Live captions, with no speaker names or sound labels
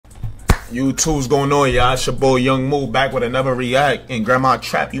YouTube's going on, y'all. It's your boy Young Moo back with another react. And Grandma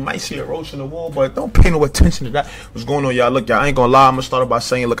Trap, you might see a roach in the wall, but don't pay no attention to that. What's going on, y'all? Look, y'all, I ain't gonna lie. I'm gonna start by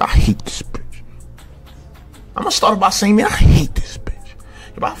saying, look, I hate this bitch. I'm gonna start by saying, man, I hate this bitch.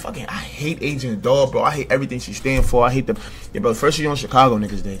 I hate Agent Dog, bro. I hate everything she stand for. I hate the, yeah, bro. First she on Chicago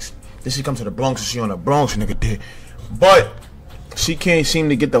niggas dicks. Then she come to the Bronx and she on the Bronx nigga dick. But she can't seem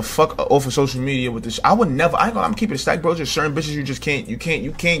to get the fuck off of social media with this. I would never. I'm keeping it stacked, bro. There's certain bitches you just can't. You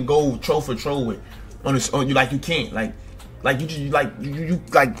can't go troll for troll with. On this, on you like you can't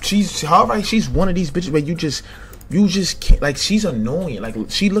she's one of these bitches where you just can't. Like, she's annoying. Like,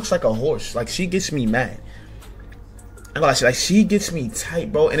 she looks like a horse. Like, she gets me mad. I'm gonna say, like, she gets me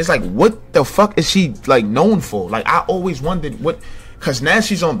tight, bro. And it's like, what the fuck is she like known for? Like, I always wondered what, cause now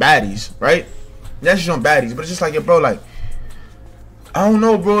she's on baddies, right? Now she's on baddies, but it's just like, yeah, bro, like, I don't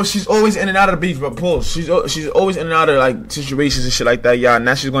know, bro. She's always in and out of the beef, but Paul, she's always in and out of like situations and shit like that. Yeah,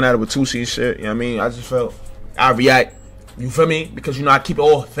 now she's going at it with Toosii and shit. You know what I mean? I just felt I react. You feel me? Because you know I keep it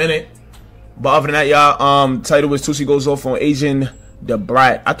all authentic. But other than that, y'all, title was Toosii goes off on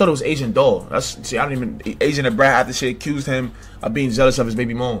Asiandabrat. I thought it was Asian Doll. I don't even Asiandabrat after she accused him of being jealous of his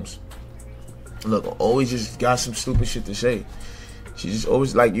baby moms. Look, always just got some stupid shit to say. She just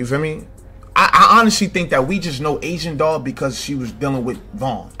always like, you feel me? I honestly think that we just know Asian Doll because she was dealing with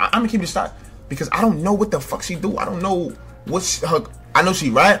Vaughn. I'm gonna keep it stop because I don't know what the fuck she do. I don't know what's her. I know she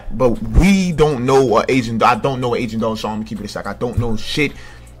rap, but we don't know what Asian Doll. I don't know what Asian Doll. So I'm gonna keep it a sec. I don't know shit.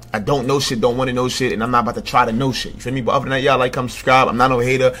 I don't know shit. Don't want to know shit, and I'm not about to try to know shit. You feel me? But other than that, y'all like, come subscribe. I'm not no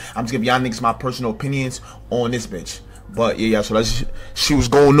hater. I'm just giving y'all niggas my personal opinions on this bitch. But yeah. So let's. She was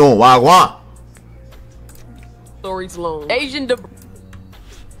going on. Why? Stories long. Asiandabrat.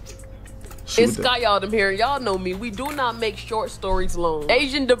 It's Sky y'all them here. Y'all know me. We do not make short stories long.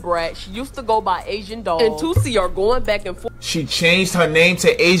 Asiandabrat, she used to go by Asian Doll, and Toosii are going back and forth. She changed her name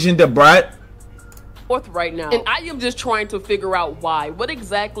to Asiandabrat right now, and I am just trying to figure out why. What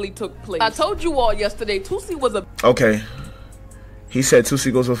exactly took place? I told you all yesterday, Toosii was a okay. He said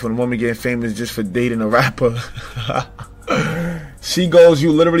Toosii goes off on a woman getting famous just for dating a rapper. She goes,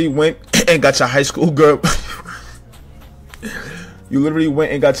 you literally went and got your high school girl. You literally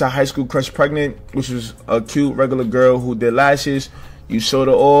went and got your high school crush pregnant, which was a cute regular girl who did lashes. You showed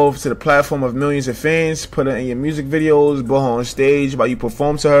her off to the platform of millions of fans, put her in your music videos, brought her on stage while you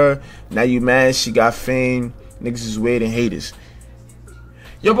performed to her. Now you mad she got fame. Niggas is weird and haters.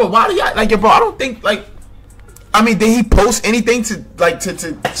 Yo, bro, why do y'all, like, yo, bro, I don't think, like, I mean, did he post anything to, like,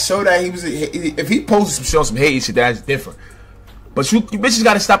 to show that he was, if he posted some hate shit, that's different. But you bitches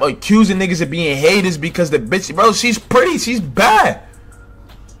gotta stop accusing niggas of being haters because the bitch, bro, she's pretty, she's bad,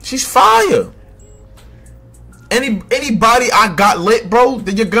 she's fire. Anybody I got lit, bro,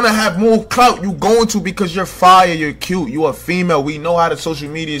 then you're gonna have more clout. You going to because you're fire, you're cute, you a female. We know how the social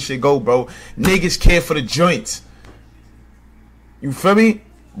media shit go, bro. Niggas care for the joints. You feel me?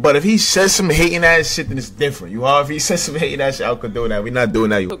 But if he says some hating ass shit, then it's different. You are. If he says some hating ass shit, I could do that. We're not doing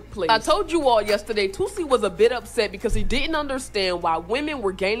that. I told you all yesterday, Toosii was a bit upset because he didn't understand why women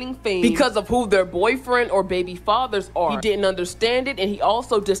were gaining fame because of who their boyfriend or baby fathers are. He didn't understand it, and he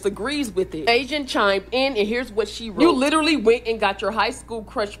also disagrees with it. Asian chimed in, and here's what she wrote. You literally went and got your high school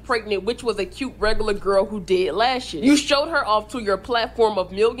crush pregnant, which was a cute regular girl who did lashes. You showed her off to your platform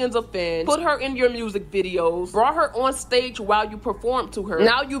of millions of fans, put her in your music videos, brought her on stage while you performed to her.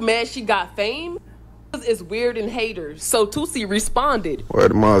 Now you mad she got fame? Is weird and haters. So Toosii responded, word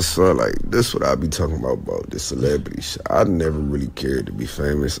to my son, like, this what I be talking about this celebrity shit. I never really cared to be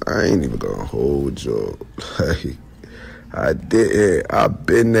famous. I ain't even gonna hold you. Like, I didn't. I've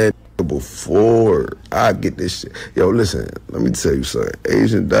been that before. I get this shit. Yo, listen, let me tell you something.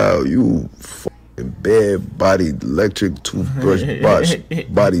 Asian Doll, you fucking bad body electric toothbrush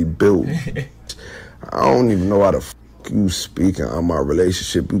body built. I don't even know how to you speaking on my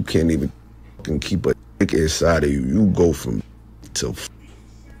relationship. You can't even keep a dick inside of you. You go from to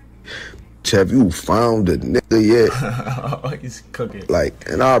have you found a nigga yet? Oh, he's cooking. Like,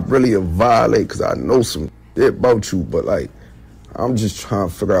 and I really violate because I know some shit about you, but like, I'm just trying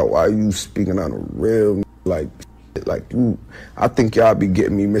to figure out why you speaking on a real like you. I think y'all be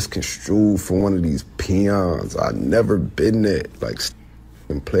getting me misconstrued for one of these peons. I never been that. Like,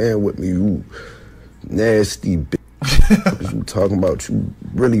 and playing with me, you nasty bitch. You talking about you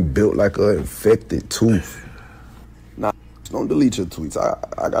really built like an infected tooth. Nah, don't delete your tweets.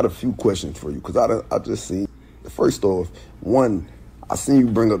 I got a few questions for you because I just seen. First off, one, I seen you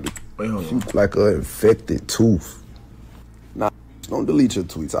bring up the like an infected tooth. Nah, don't delete your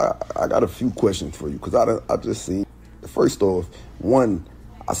tweets. I got a few questions for you because I just seen. First off, one,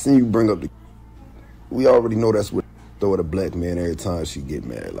 I seen you bring up the. We already know that's what throw at a black man every time she get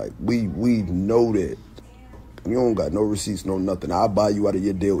mad. Like, we know that. You don't got no receipts, no nothing. I'll buy you out of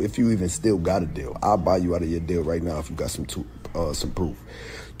your deal if you even still got a deal. I'll buy you out of your deal right now if you got some proof.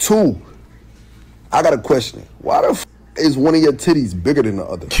 2, I got a question. Why the f is one of your titties bigger than the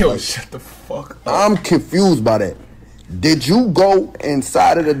other? Yo, like, shut the fuck up. I'm confused by that. Did you go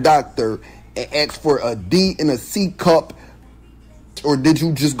inside of the doctor and ask for a D and a C cup, or did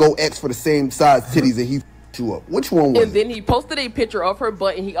you just go ask for the same size titties and he f***ed you up? Which one was And then he posted a picture of her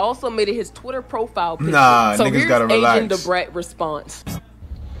butt, and he also made it his Twitter profile picture. Nah, so niggas here's gotta relax. Asiandabrat response.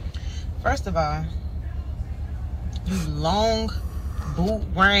 First of all, you long boot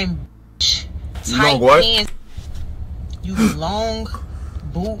wearing bitch, tight what? pants. You long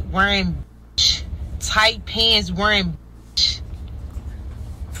boot wearing bitch, tight pants wearing bitch.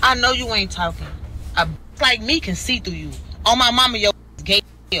 I know you ain't talking. A bitch like me can see through you. On my mama, yo gay.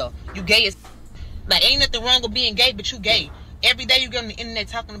 You gay as like ain't nothing wrong with being gay, but you gay. Every day you get on the internet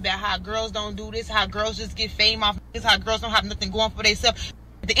talking about how girls don't do this, how girls just get fame off this, how girls don't have nothing going for themselves.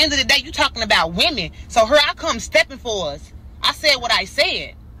 At the end of the day, you talking about women. So here I come stepping for us. I said what I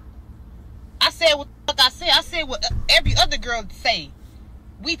said. I said what the fuck I said. I said what every other girl say.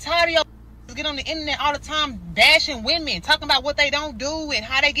 We tired of y'all get on the internet all the time bashing women, talking about what they don't do and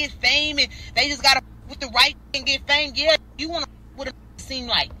how they get fame and they just gotta with the right and get fame. Yeah, you wanna what it seem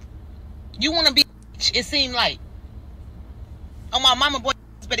like. You wanna be it seem like. Oh my mama boy,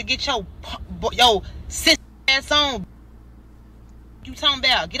 you better get your sis ass on. You talking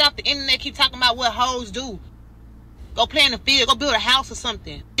about? Get off the internet, keep talking about what hoes do. Go play in the field, go build a house or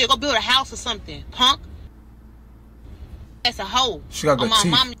something. Yeah, go build a house or something, punk. That's a hoe. She got good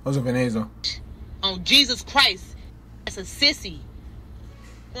teeth. Mama, Those are Venezo. on Jesus Christ, that's a sissy.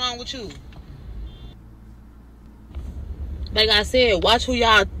 What's wrong with you? Like I said, watch who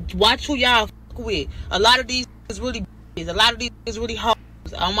y'all fuck with. A lot of these is really bitches. A lot of these is really hoes.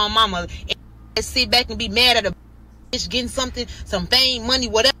 On my mama, and sit back and be mad at a bitch getting something, some fame, money,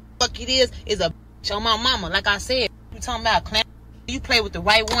 whatever the fuck it is a bitch. On my mama, like I said, you talking about clown? You play with the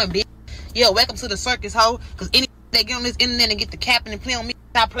right one, bitch. Yo, welcome to the circus, hoe. Cause any that get on this internet and get the capping and play on me,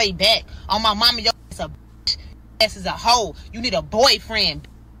 I play back. On my mama, yo, it's a bitch. Ass is a hoe. You need a boyfriend.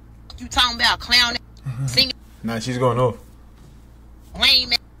 You talking about clown? Singing? Nah, she's going off.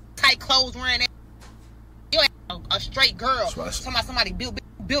 Lame, tight clothes wearing that. You ain't a straight girl. Talking about somebody built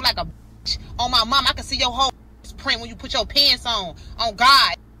like a bitch. On my mama, I can see your whole print when you put your pants on. On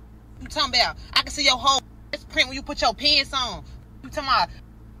God. You talking about? I can see your whole print when you put your pants on. You talking about?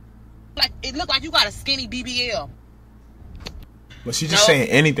 Like it look like you got a skinny BBL. But she's just saying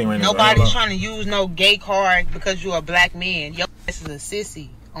anything right now. Nobody's trying to use no gay card because you're a black man. Yo, this is a sissy.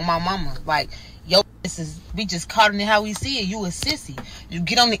 On my mama, like yo, this is we just caught it how we see it. You a sissy. You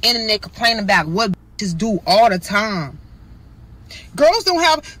get on the internet complaining about what bitches do all the time. Girls don't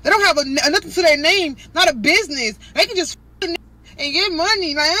have nothing to their name, not a business. They can just and get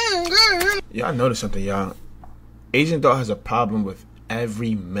money. Like, y'all notice something, y'all. Asiandabrat has a problem with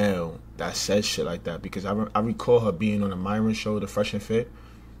every male that says shit like that, because I recall her being on the Myron show, the Fresh and Fit,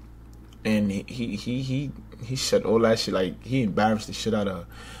 and he said all that shit, like he embarrassed the shit out of her.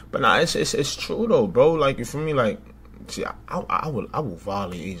 But nah, it's true though, bro. Like, you feel me? Like, see, I will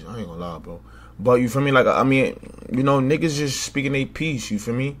violate Asian. I ain't gonna lie, bro. But you feel me? Like, I mean, you know, niggas just speaking their piece. You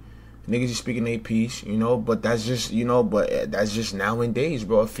feel me? Niggas just speaking their piece. You know, but that's just that's just nowadays,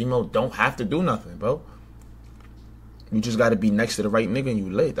 bro. A female don't have to do nothing, bro. You just gotta be next to the right nigga and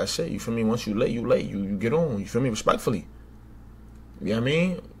you late. That's it. You feel me? Once you late, you late. You get on. You feel me? Respectfully. You know what I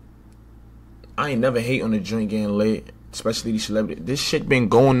mean? I ain't never hate on the joint getting late, especially these celebrities. This shit been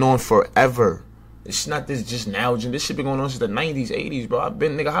going on forever. It's not this just now. This shit been going on since the 90s, 80s, bro. I've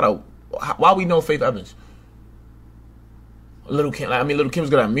been, nigga, why we know Faith Evans? Little Kim, like, I mean, Little Kim's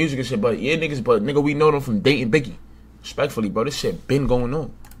good at music and shit, but yeah, nigga, we know them from dating Biggie. Respectfully, bro, this shit been going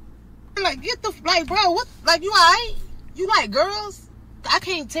on. Like, like, bro, what? Like, you alright? You like girls? I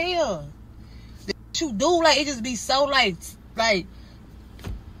can't tell. The shit you do, like, it just be so, like,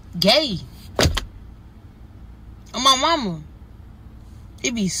 gay. On my mama.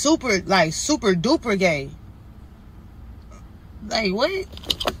 It be super duper gay. Like, what?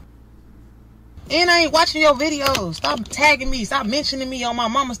 And I ain't watching your videos. Stop tagging me. Stop mentioning me on my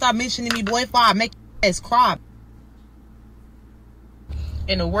mama. Stop mentioning me, boy, if I make your ass cry.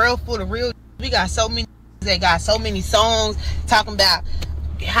 In a world full of real, we got so many that got so many songs talking about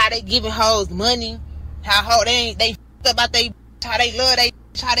how they giving hoes money, how they about they how they love they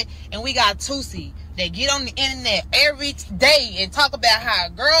and we got Toosii. They get on the internet every day and talk about how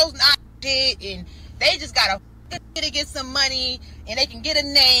girls not shit and they just gotta get some money and they can get a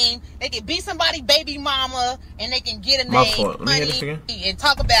name. They can be somebody baby mama and they can get a My name, fault. Let me hear this money, again. and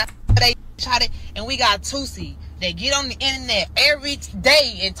talk about how they shot it. And we got Toosii. They get on the internet every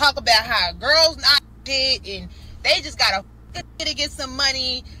day and talk about how girls not shit and they just gotta to get some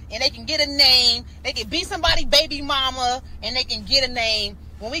money and they can get a name. They can be somebody baby mama and they can get a name.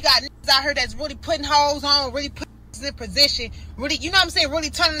 When we got niggas out here that's really putting hoes on, really putting niggas in position, really, you know what I'm saying, really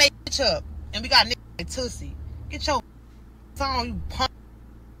turning their bitch up. And we got niggas like Toosii. Get your on, you punk.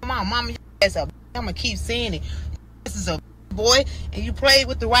 Come on, mama, ass up. I'm gonna keep saying it. This is a boy, and you played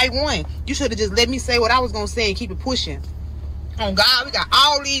with the right one. You should have just let me say what I was gonna say and keep it pushing. On God, we got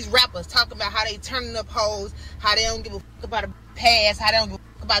all these rappers talking about how they turning up hoes, how they don't give a fuck about the past, how they don't give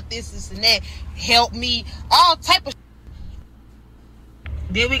a fuck about this and that. Help me, all type of.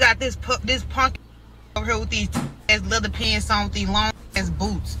 Then we got this punk over here with these ass leather pants on, with these long ass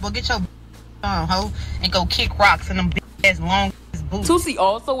boots. But get your on, hoe, and go kick rocks in them big ass long ass boots. Toosii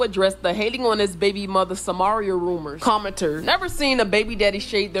also addressed the hating on his baby mother Samaria rumors. Commenter: never seen a baby daddy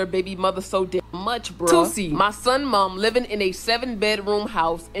shade their baby mother so damn much, bro. Toosii: my son mom living in a 7-bedroom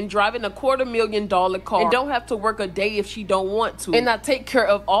house and driving a $250,000 car and don't have to work a day if she don't want to. And I take care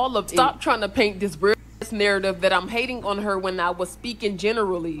of all of it. Stop trying to paint this weird narrative that I'm hating on her when I was speaking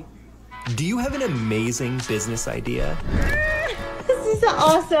generally. Do you have an amazing business idea? This is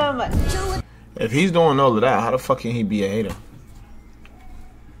awesome. If he's doing all of that, how the fuck can he be a hater?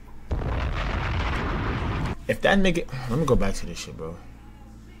 If that nigga, let me go back to this shit, bro.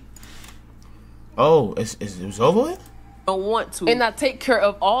 Oh, it was over with? Don't want to. And I take care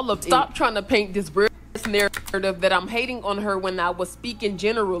of all of it. Stop trying to paint this weird narrative that I'm hating on her when I was speaking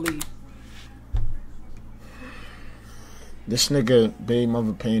generally. This nigga, baby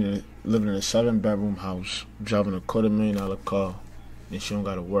mother painted, living in a 7-bedroom house, driving a $250,000 car, and she don't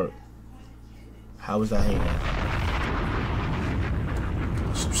gotta work. How is that hating?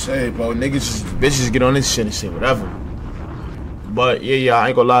 That's what I'm saying, bro. Bitches get on this shit and say whatever. But yeah, I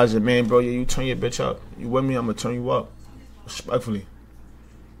ain't gonna lie as a man, bro. Yeah, you turn your bitch up. You with me? I'm gonna turn you up. Respectfully.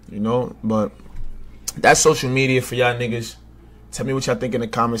 You know? But that's social media for y'all niggas. Tell me what y'all think in the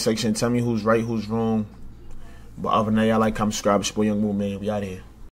comment section. Tell me who's right, who's wrong. But other than that, y'all like, comment, subscribe. It's your boy Young Moon, man. We out here.